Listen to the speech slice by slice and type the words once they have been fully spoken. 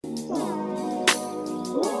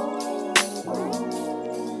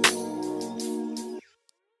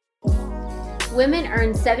Women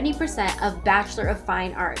earn 70% of Bachelor of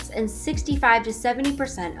Fine Arts and 65 to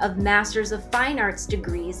 70% of Masters of Fine Arts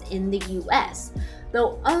degrees in the US,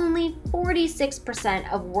 though only 46%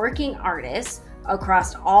 of working artists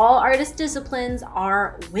across all artist disciplines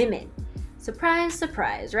are women. Surprise,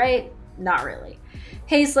 surprise, right? Not really.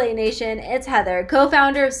 Hey Slay Nation, it's Heather,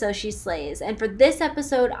 co-founder of So She Slays, and for this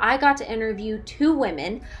episode, I got to interview two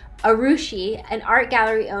women, Arushi, an art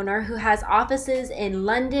gallery owner who has offices in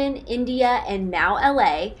London, India, and now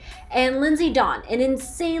LA, and Lindsay Dawn, an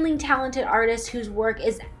insanely talented artist whose work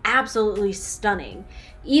is absolutely stunning.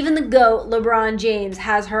 Even the GOAT, LeBron James,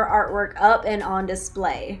 has her artwork up and on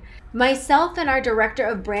display. Myself and our director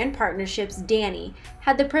of brand partnerships, Danny,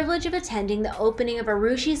 had the privilege of attending the opening of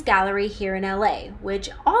Arushi's gallery here in LA,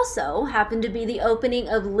 which also happened to be the opening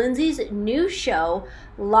of Lindsay's new show,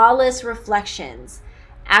 Lawless Reflections.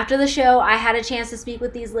 After the show, I had a chance to speak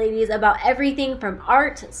with these ladies about everything from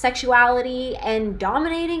art, sexuality, and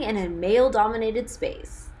dominating in a male-dominated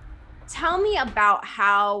space. Tell me about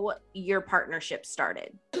how your partnership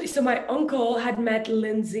started. So my uncle had met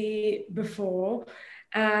Lindsay before,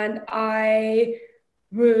 and I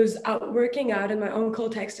was out working out, and my uncle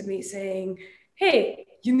texted me saying, "Hey,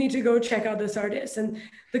 you need to go check out this artist." And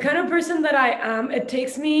the kind of person that I am,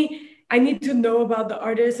 I need to know about the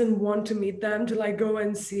artist and want to meet them to like go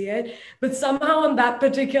and see it. But somehow on that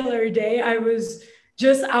particular day, I was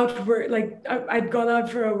just out work, like I'd gone out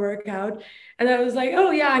for a workout, and I was like,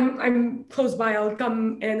 "Oh yeah, I'm close by. I'll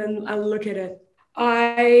come in and I'll look at it."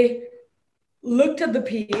 I looked at the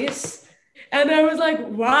piece, and I was like,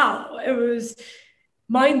 "Wow!" It was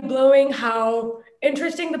mind blowing how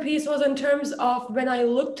interesting the piece was in terms of when I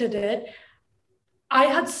looked at it. I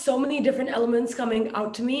had so many different elements coming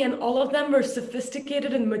out to me, and all of them were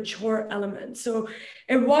sophisticated and mature elements. So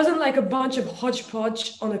it wasn't like a bunch of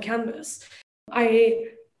hodgepodge on a canvas. I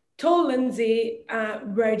told Lindsay,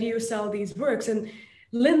 where do you sell these works? And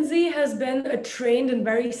Lindsay has been a trained and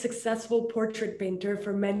very successful portrait painter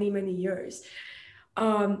for many, many years.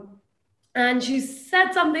 And she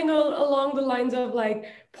said something along the lines of like,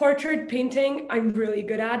 portrait painting, I'm really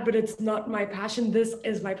good at, but it's not my passion. This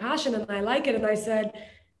is my passion and I like it. And I said,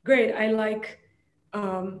 great, I like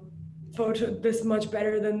photo this much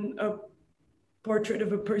better than a portrait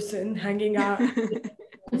of a person hanging out in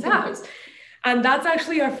his house. And that's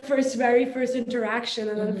actually our very first interaction.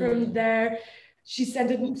 And then from there, she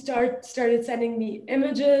started sending me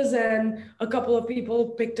images, and a couple of people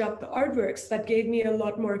picked up the artworks. That gave me a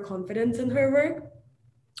lot more confidence in her work.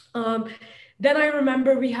 Then I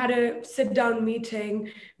remember we had a sit-down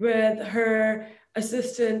meeting with her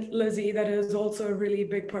assistant, Lizzie, that is also a really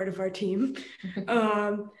big part of our team.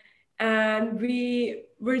 And we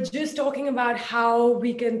were just talking about how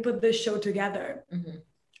we can put this show together.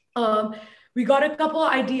 We got a couple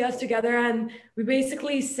of ideas together, and we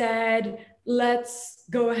basically said, let's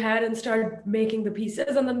go ahead and start making the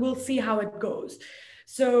pieces, and then we'll see how it goes.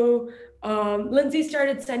 So Lindsay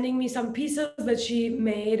started sending me some pieces that she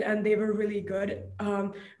made, and they were really good.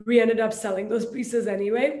 We ended up selling those pieces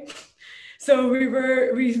anyway. So we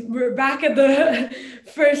were back at the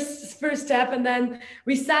first step, and then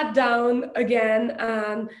we sat down again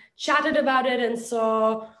and chatted about it and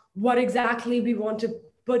saw what exactly we want to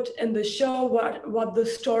put in the show, what the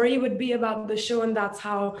story would be about the show, and that's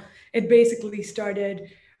how it basically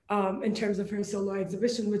started. In terms of her solo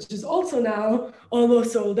exhibition, which is also now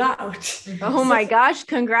almost sold out. Oh my gosh,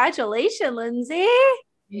 congratulations, Lindsay.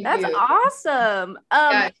 That's awesome.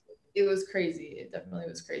 Yeah, it was crazy. It definitely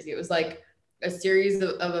was crazy. It was like a series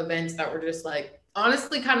of events that were just like,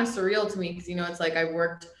 honestly, kind of surreal to me. Cause it's like I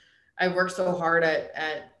worked so hard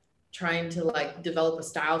at trying to like develop a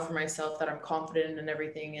style for myself that I'm confident in and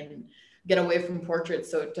everything, and get away from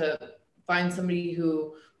portraits. So to find somebody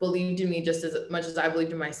who believed in me just as much as I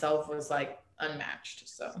believed in myself was like unmatched.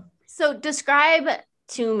 So describe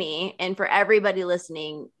to me, and for everybody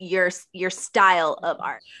listening, your style of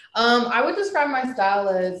art. I would describe my style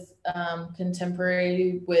as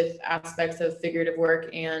contemporary with aspects of figurative work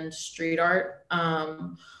and street art.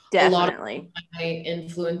 Definitely. A lot of my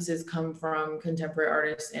influences come from contemporary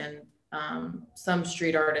artists and some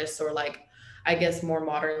street artists, or like, I guess more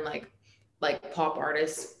modern, like pop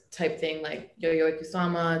artists type thing, like Yo-Yo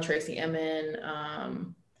Kusama, Tracy Emin.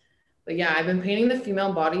 But yeah, I've been painting the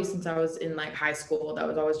female body since I was in like high school. That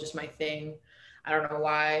was always just my thing. I don't know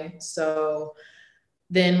why. So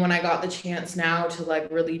then when I got the chance now to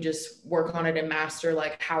like really just work on it and master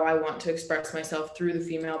like how I want to express myself through the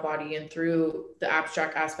female body and through the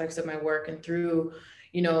abstract aspects of my work and through,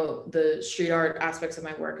 the street art aspects of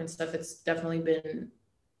my work and stuff, it's definitely been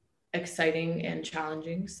exciting and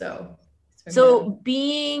challenging. So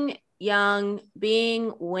being young,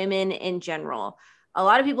 being women in general, a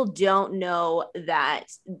lot of people don't know that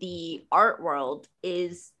the art world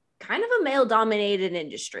is kind of a male dominated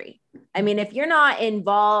industry. I mean, if you're not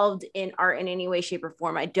involved in art in any way, shape, or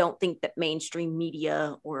form, I don't think that mainstream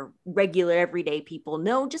media or regular everyday people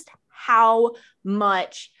know just how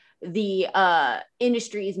much the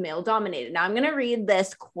industry is male dominated. Now, I'm going to read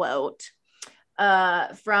this quote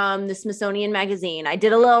from the Smithsonian Magazine. I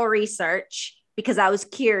did a little research because I was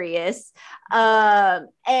curious. And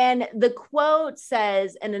the quote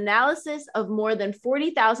says, an analysis of more than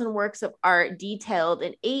 40,000 works of art detailed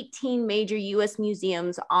in 18 major US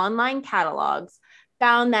museums' online catalogs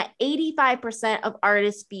found that 85% of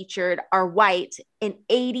artists featured are white and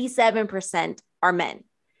 87% are men.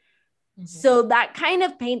 Mm-hmm. So that kind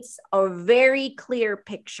of paints a very clear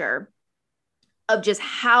picture of just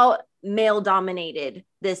how male dominated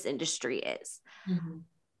this industry is. Mm-hmm.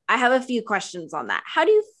 I have a few questions on that. How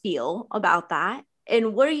do you feel about that?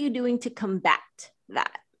 And what are you doing to combat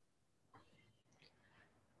that?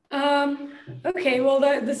 Okay, well,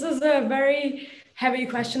 this is a very heavy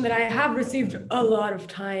question that I have received a lot of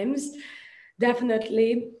times.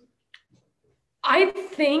 Definitely. I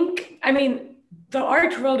mean, the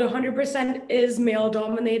art world 100% is male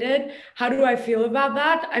dominated. How do I feel about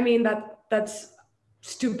that? I mean, that's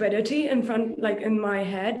stupidity in my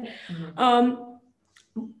head. Mm-hmm.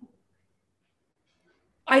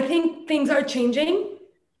 I think things are changing,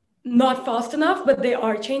 not fast enough, but they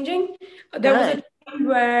are changing. There was a time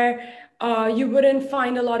where you wouldn't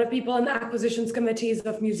find a lot of people in acquisitions committees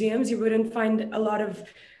of museums. You wouldn't find a lot of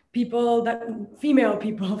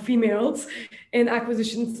females in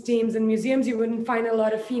acquisitions teams in museums. You wouldn't find a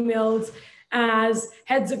lot of females as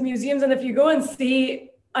heads of museums. And if you go and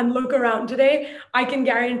see and look around today, I can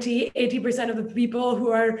guarantee 80% of the people who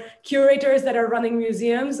are curators that are running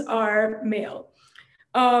museums are male.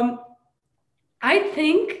 I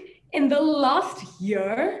think in the last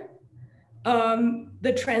year,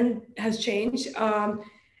 the trend has changed.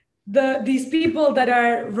 These people that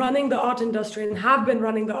are running the art industry and have been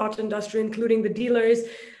running the art industry, including the dealers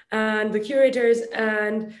and the curators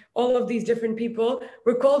and all of these different people,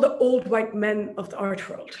 were called the old white men of the art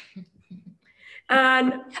world.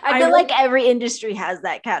 And I feel like every industry has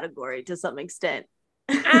that category to some extent.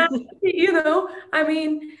 And, I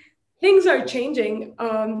mean, things are changing.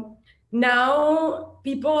 Now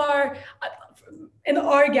people are in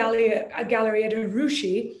our gallery at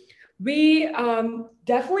Arushi. We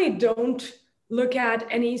definitely don't look at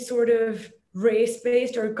any sort of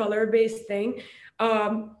race-based or color-based thing.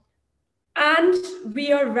 And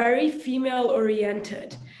we are very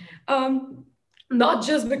female-oriented. Not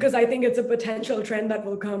just because I think it's a potential trend that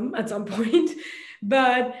will come at some point,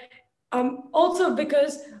 but also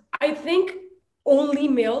because I think only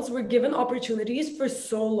males were given opportunities for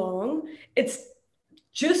so long. It's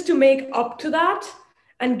just to make up to that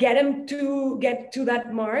and get to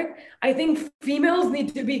that mark. I think females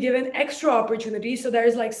need to be given extra opportunities so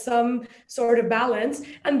there's like some sort of balance.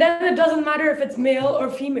 And then it doesn't matter if it's male or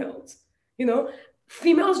females,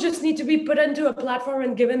 females just need to be put into a platform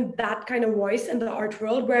and given that kind of voice in the art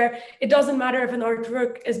world, where it doesn't matter if an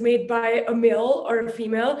artwork is made by a male or a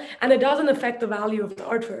female, and it doesn't affect the value of the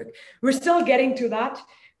artwork. We're still getting to that.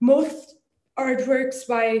 Most artworks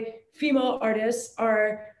by female artists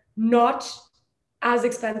are not as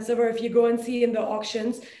expensive, or if you go and see in the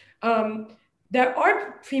auctions, there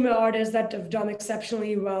are female artists that have done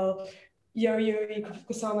exceptionally well, Yuri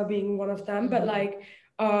Kusama being one of them, but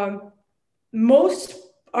most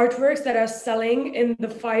artworks that are selling in the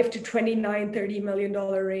 $5 to $29-30 million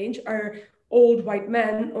range are old white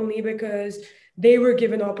men, only because they were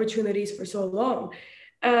given opportunities for so long.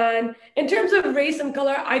 And in terms of race and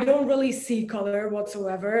color, I don't really see color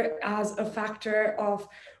whatsoever as a factor of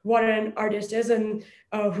what an artist is and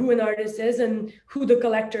who an artist is and who the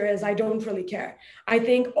collector is. I don't really care. I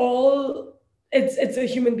think it's a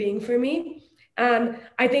human being for me. And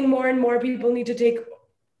I think more and more people need to take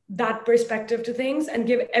that perspective to things and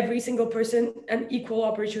give every single person an equal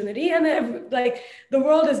opportunity. And the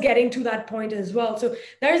world is getting to that point as well. So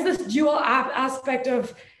there's this dual aspect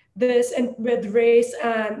of this, and with race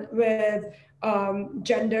and with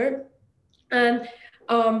gender. And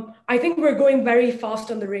I think we're going very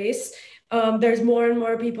fast on the race. There's more and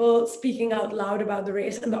more people speaking out loud about the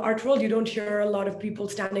race. In the art world, you don't hear a lot of people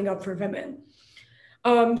standing up for women.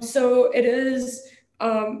 So it is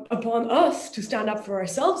upon us to stand up for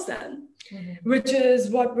ourselves then, which is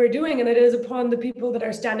what we're doing. And it is upon the people that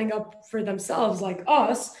are standing up for themselves, like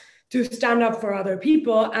us, to stand up for other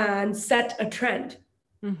people and set a trend.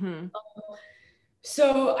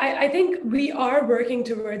 So I think we are working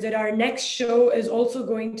towards it. Our next show is also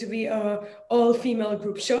going to be a all-female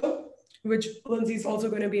group show, which Lindsay's also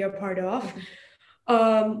going to be a part of.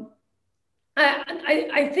 Um,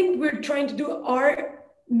 I think we're trying to do our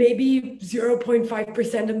maybe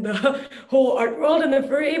 0.5% in the whole art world. And if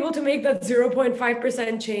we're able to make that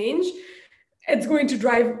 0.5% change, it's going to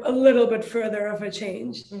drive a little bit further of a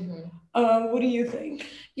change. What do you think?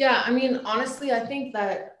 Yeah, I mean, honestly, I think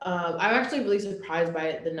that I'm actually really surprised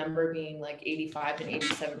by the number being like 85 and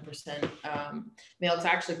 87% male. I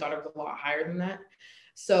actually thought it was a lot higher than that.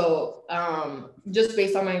 So just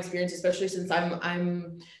based on my experience, especially since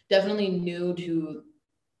I'm definitely new to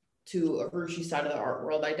Arushi's side of the art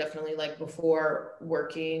world. I definitely, like, before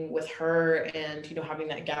working with her and, you know, having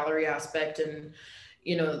that gallery aspect and,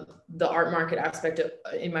 you know, the art market aspect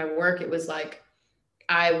in my work, it was like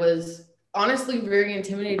I was honestly very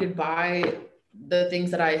intimidated by the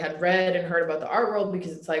things that I had read and heard about the art world,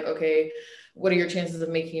 because it's like, okay, what are your chances of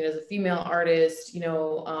making it as a female artist? You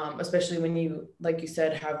know, especially when you, like you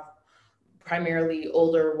said, have primarily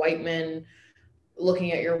older white men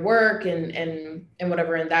looking at your work and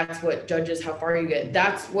whatever, and that's what judges how far you get.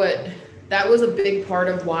 That was a big part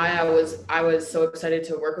of why I was so excited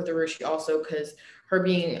to work with Arushi also, because her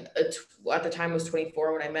being at the time was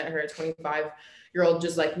 24 when I met her, a 25-year-old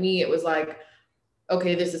just like me, it was like,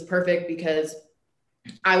 okay, this is perfect, because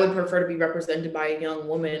I would prefer to be represented by a young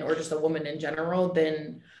woman or just a woman in general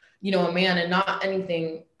than, you know, a man. And not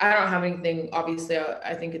anything, I don't have anything, obviously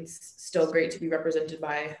I think it's still great to be represented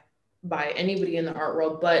by anybody in the art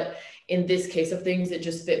world, but in this case of things, it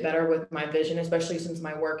just fit better with my vision, especially since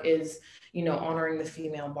my work is, you know, honoring the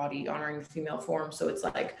female body, honoring the female form. So it's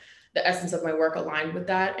like the essence of my work aligned with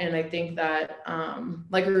that. And I think that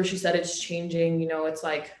like Arushi said, it's changing, you know, it's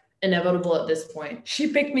like inevitable at this point. She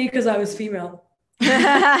picked me because I was female.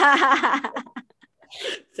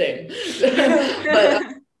 Same.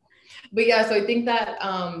 But yeah, so I think that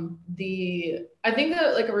I think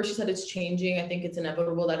that, like Arushi said, it's changing. I think it's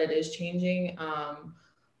inevitable that it is changing.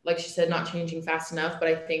 Like she said, not changing fast enough, but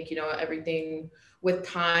I think, you know, everything with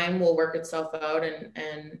time will work itself out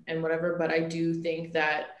and whatever. But I do think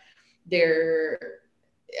that I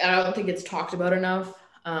don't think it's talked about enough,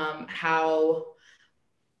 how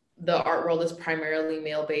the art world is primarily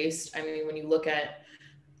male based. I mean, when you look at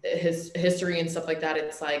his history and stuff like that,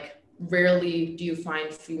 it's like rarely do you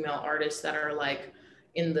find female artists that are like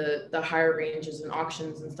in the higher ranges and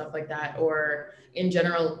auctions and stuff like that, or in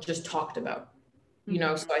general just talked about, you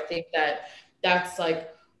know. So I think that that's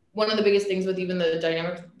like one of the biggest things with even the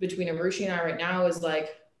dynamic between Arushi and I right now is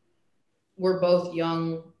like we're both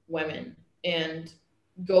young women, and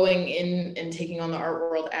going in and taking on the art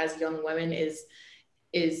world as young women is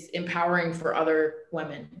empowering for other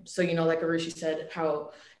women. So, you know, like Arushi said,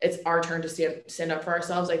 how it's our turn to stand up for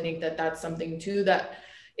ourselves. I think that that's something too that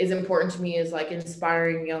is important to me, is like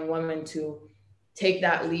inspiring young women to take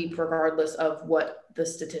that leap regardless of what the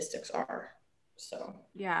statistics are. So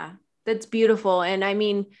yeah, that's beautiful. And I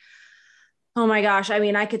mean, oh my gosh, I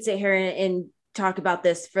mean, I could sit here and talk about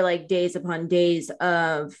this for like days upon days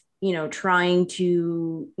of, you know, trying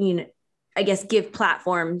to, you know, I guess give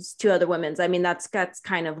platforms to other women's. I mean, that's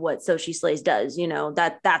kind of what So She Slays does, you know,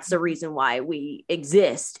 that's the reason why we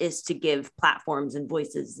exist, is to give platforms and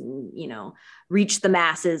voices and, you know, reach the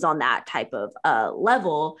masses on that type of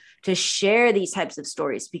level, to share these types of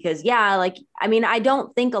stories. Because yeah, like, I mean, I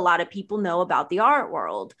don't think a lot of people know about the art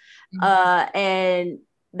world. And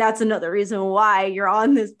that's another reason why you're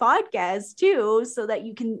on this podcast too, so that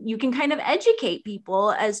you can kind of educate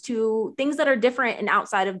people as to things that are different and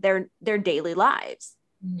outside of their daily lives.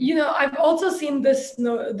 You know, I've also seen this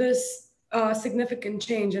significant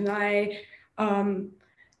change, and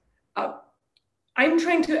I'm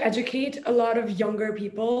trying to educate a lot of younger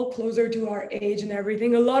people closer to our age and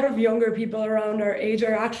everything. A lot of younger people around our age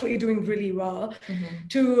are actually doing really well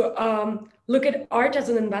to look at art as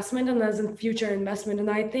an investment and as a future investment. And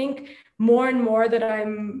I think more and more that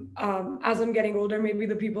as I'm getting older, maybe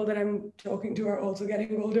the people that I'm talking to are also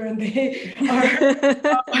getting older, and they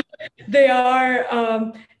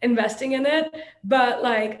are investing in it. But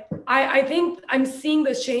like, I think I'm seeing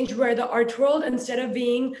this change where the art world, instead of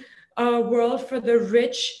being a world for the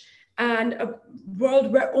rich and a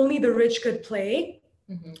world where only the rich could play,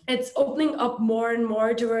 it's opening up more and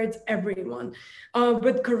more towards everyone.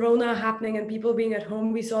 With Corona happening and people being at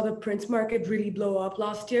home, we saw the prints market really blow up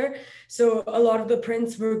last year. So a lot of the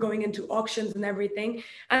prints were going into auctions and everything.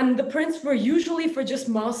 And the prints were usually for just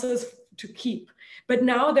masses to keep, but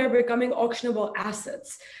now they're becoming auctionable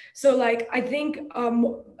assets. So like, I think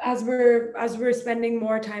as we're spending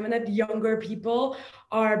more time in it, younger people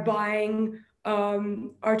are buying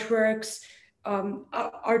artworks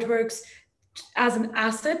as an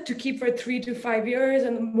asset to keep for 3 to 5 years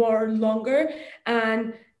and more longer.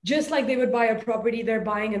 And just like they would buy a property, they're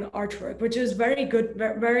buying an artwork, which is very good,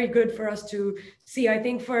 very good for us to see. I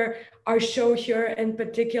think for our show here in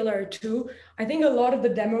particular too, I think a lot of the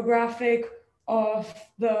demographic of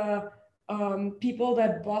the people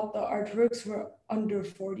that bought the artworks were under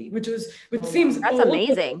 40, which seems that's old.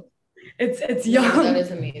 Amazing. It's young. Yeah, that is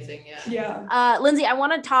amazing. Yeah. Lindsay, I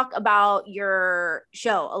want to talk about your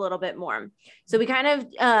show a little bit more. So we kind of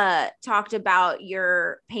talked about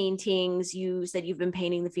your paintings. You said you've been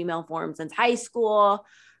painting the female form since high school.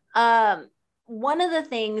 One of the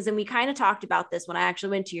things, and we kind of talked about this when I actually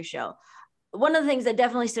went to your show, one of the things that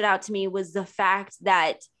definitely stood out to me was the fact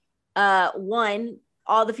that one,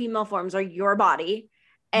 all the female forms are your body,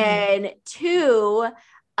 and two,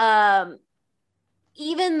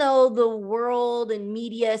 even though the world and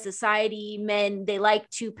media, society, men, they like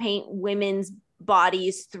to paint women's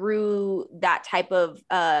bodies through that type of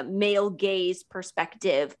male gaze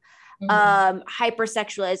perspective,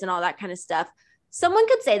 hypersexualized and all that kind of stuff. Someone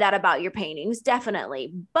could say that about your paintings,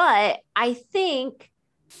 definitely. But I think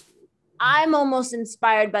I'm almost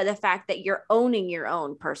inspired by the fact that you're owning your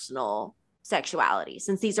own personal sexuality,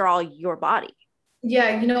 since these are all your body. Yeah,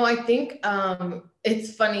 I think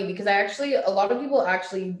it's funny because a lot of people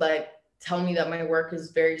actually like tell me that my work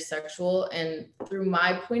is very sexual, and through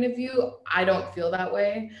my point of view, I don't feel that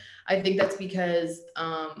way. I think that's because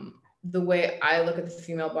the way I look at the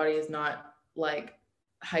female body is not like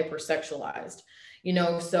hypersexualized,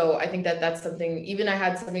 so I think that that's something. Even I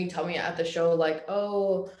had somebody tell me at the show like,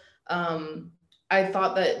 I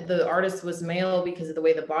thought that the artist was male because of the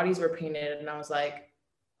way the bodies were painted, and I was like,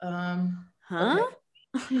 huh?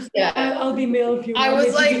 Okay. Yeah, I'll be male if you want. I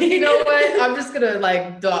was like, you know what? I'm just gonna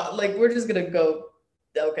we're just gonna go.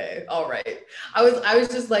 Okay, all right. I was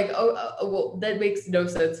just like, well, that makes no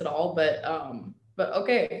sense at all. But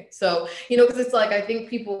okay. So because it's like I think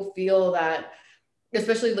people feel that,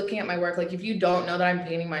 especially looking at my work, like if you don't know that I'm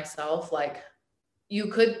painting myself, like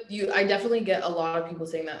I definitely get a lot of people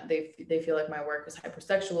saying that they feel like my work is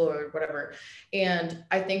hypersexual or whatever. And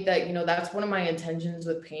I think that, that's one of my intentions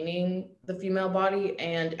with painting the female body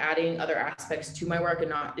and adding other aspects to my work and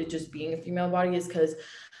not it just being a female body is because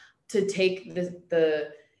to take so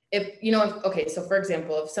for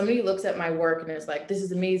example, if somebody looks at my work and is like, this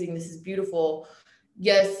is amazing, this is beautiful.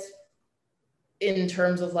 Yes, in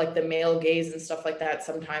terms of like the male gaze and stuff like that,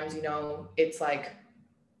 sometimes, it's like,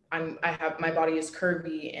 my body is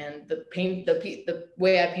curvy and the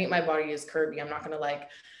way I paint my body is curvy. I'm not going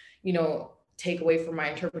to take away from my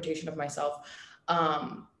interpretation of myself.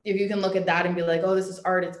 If you can look at that and be like, oh, this is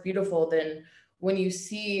art, it's beautiful. Then when you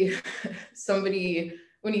see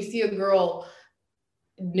a girl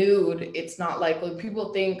nude, it's not like when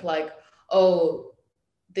people think like, oh,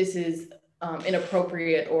 this is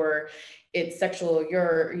inappropriate or it's sexual.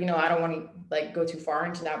 I don't want to like go too far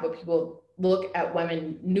into that, but people look at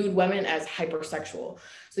nude women as hypersexual.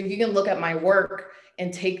 So you can look at my work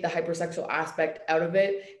and take the hypersexual aspect out of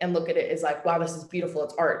it and look at it as like, wow, this is beautiful,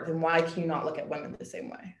 it's art. Then why can you not look at women the same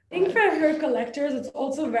way? I think for her collectors, it's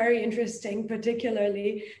also very interesting,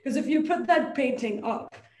 particularly because if you put that painting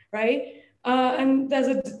up, right? And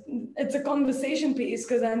it's a conversation piece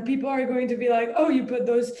because then people are going to be like, oh, you put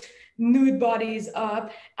those nude bodies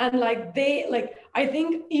up. And I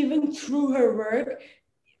think even through her work,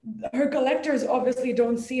 her collectors obviously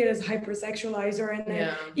don't see it as hypersexualized or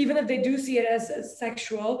even if they do see it as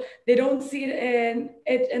sexual, they don't see it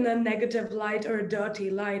in a negative light or a dirty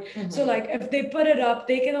light. So like if they put it up,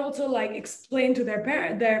 they can also like explain to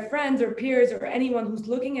their friends or peers or anyone who's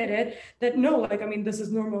looking at it that no, like, I mean, this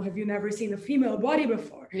is normal. Have you never seen a female body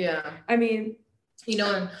before? Yeah. I mean,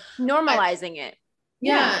 normalizing it.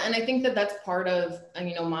 Yeah. And I think that that's part of,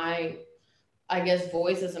 my, I guess,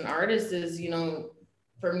 voice as an artist is,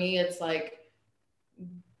 for me, it's like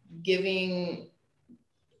giving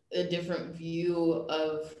a different view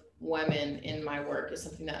of women in my work is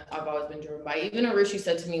something that I've always been driven by. Even Arushi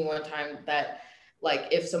said to me one time that, like,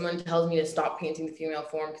 if someone tells me to stop painting the female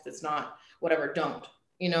form because it's not whatever, don't,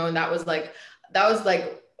 and that was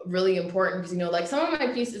really important because, like some of my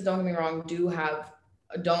pieces, don't get me wrong,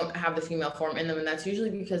 don't have the female form in them. And that's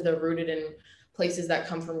usually because they're rooted in places that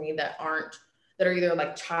come from me that are either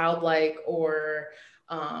like childlike or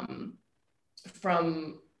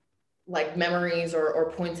from like memories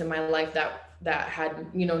or points in my life that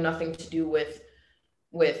had nothing to do with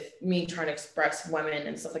me trying to express women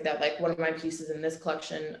and stuff like that. Like one of my pieces in this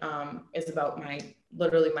collection is about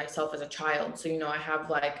literally myself as a child. So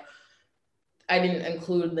I I didn't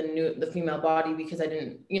include the female body because I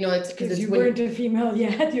didn't, it's because you weren't a female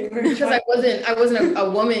yet. You were because I wasn't a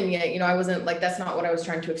woman yet. I wasn't like, that's not what I was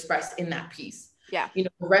trying to express in that piece. Yeah. The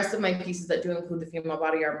rest of my pieces that do include the female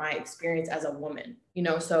body are my experience as a woman,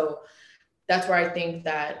 so that's where I think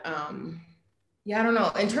that, I don't know.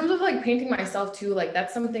 In terms of like painting myself too, like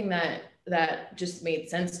that's something that just made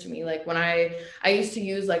sense to me. Like when I used to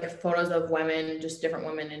use like photos of women, just different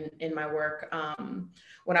women in my work,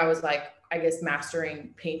 when I was like, I guess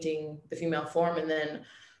mastering painting the female form. And then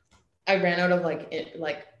I ran out of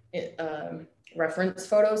reference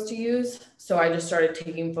photos to use. So I just started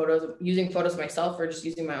using photos of myself, or just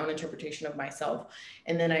using my own interpretation of myself.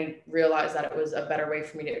 And then I realized that it was a better way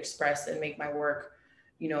for me to express and make my work,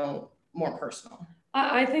 more personal.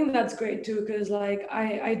 I think that's great too, because like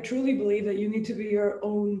I truly believe that you need to be your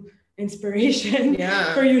own inspiration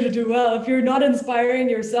for you to do well. If you're not inspiring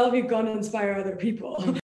yourself, you're gonna inspire other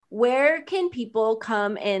people. Where can people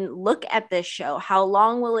come and look at this show? How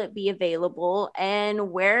long will it be available?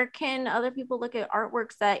 And where can other people look at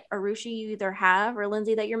artworks that Arushi you either have or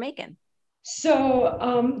Lindsay that you're making?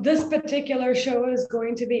 So this particular show is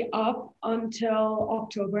going to be up until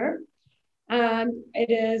October. And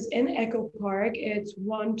it is in Echo Park. It's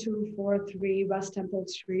 1243 West Temple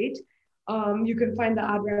Street. You can find the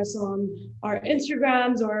address on our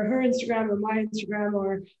Instagrams, or her Instagram, or my Instagram,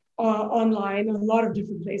 or online, a lot of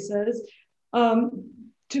different places.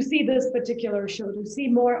 To see this particular show, to see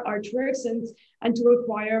more artworks and to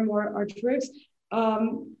acquire more artworks,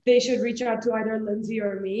 they should reach out to either Lindsay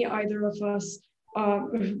or me, either of us.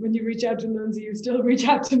 When you reach out to Lindsay, you still reach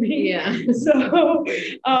out to me. Yeah. So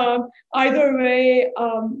either way,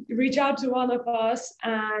 reach out to one of us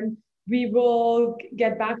and we will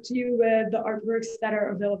get back to you with the artworks that are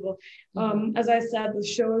available. As I said, the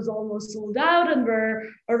show is almost sold out and we're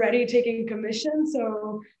already taking commission.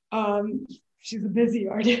 So she's a busy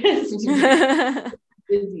artist.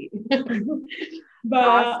 Busy. But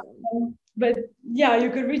awesome. But yeah, you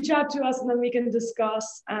could reach out to us and then we can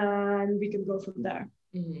discuss and we can go from there.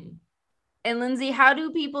 Mm-hmm. And Lindsay, how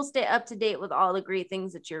do people stay up to date with all the great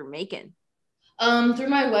things that you're making? Through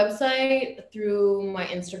my website, through my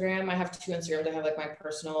Instagram. I have 2 Instagrams. I have like my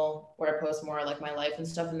personal, where I post more like my life and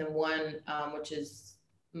stuff, and then one which is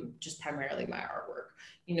just primarily my artwork.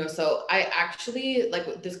 So I actually, like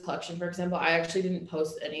with this collection, for example, I actually didn't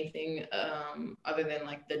post anything other than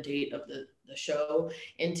like the date of the show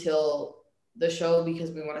until the show,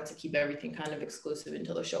 because we wanted to keep everything kind of exclusive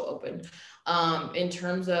until the show opened. In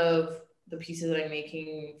terms of the pieces that I'm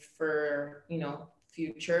making for,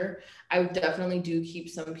 future, I definitely do keep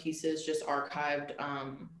some pieces just archived,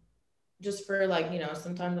 just for like,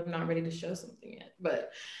 sometimes I'm not ready to show something yet,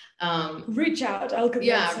 but reach out.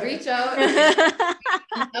 Reach out.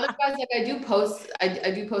 Otherwise, like I do post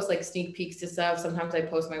like sneak peeks to stuff. Sometimes I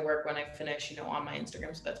post my work when I finish, on my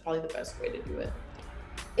Instagram. So that's probably the best way to do it.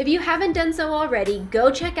 If you haven't done so already, go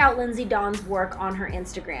check out Lindsay Dawn's work on her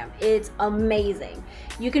Instagram. It's amazing.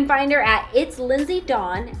 You can find her at It's Lindsay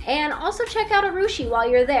Dawn, and also check out Arushi while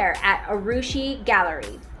you're there at Arushi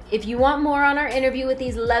Gallery. If you want more on our interview with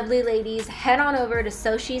these lovely ladies, head on over to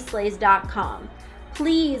SoSheSlays.com.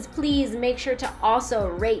 Please make sure to also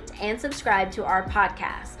rate and subscribe to our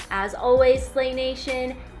podcast. As always, Slay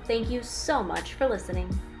Nation, thank you so much for listening.